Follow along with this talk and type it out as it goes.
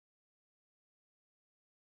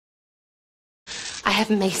I have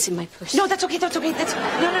mace in my purse. No, that's okay, that's okay.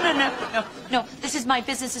 No. This is my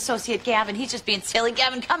business associate, Gavin. He's just being silly.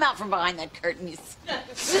 Gavin, come out from behind that curtain.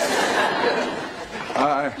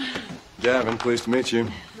 Hi, Gavin. Pleased to meet you.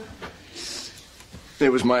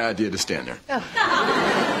 It was my idea to stand there.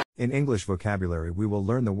 Oh. In English vocabulary, we will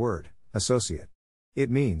learn the word associate. It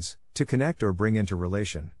means to connect or bring into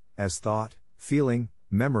relation, as thought, feeling,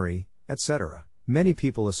 memory, etc. Many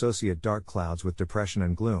people associate dark clouds with depression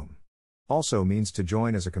and gloom. Also means to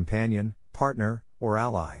join as a companion, partner, or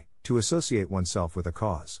ally, to associate oneself with a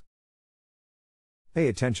cause. Pay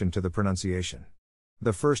attention to the pronunciation.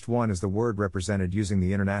 The first one is the word represented using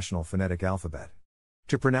the International Phonetic Alphabet.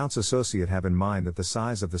 To pronounce associate, have in mind that the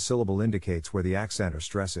size of the syllable indicates where the accent or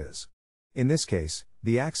stress is. In this case,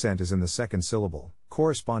 the accent is in the second syllable,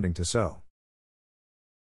 corresponding to so.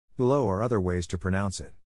 Below are other ways to pronounce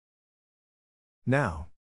it. Now,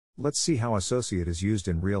 let's see how associate is used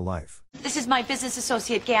in real life. This is my business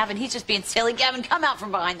associate, Gavin. He's just being silly. Gavin, come out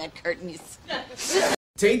from behind that curtain.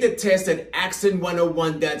 Take the test at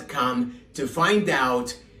accent101.com to find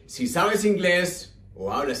out si sabes inglés o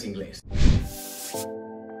hablas inglés.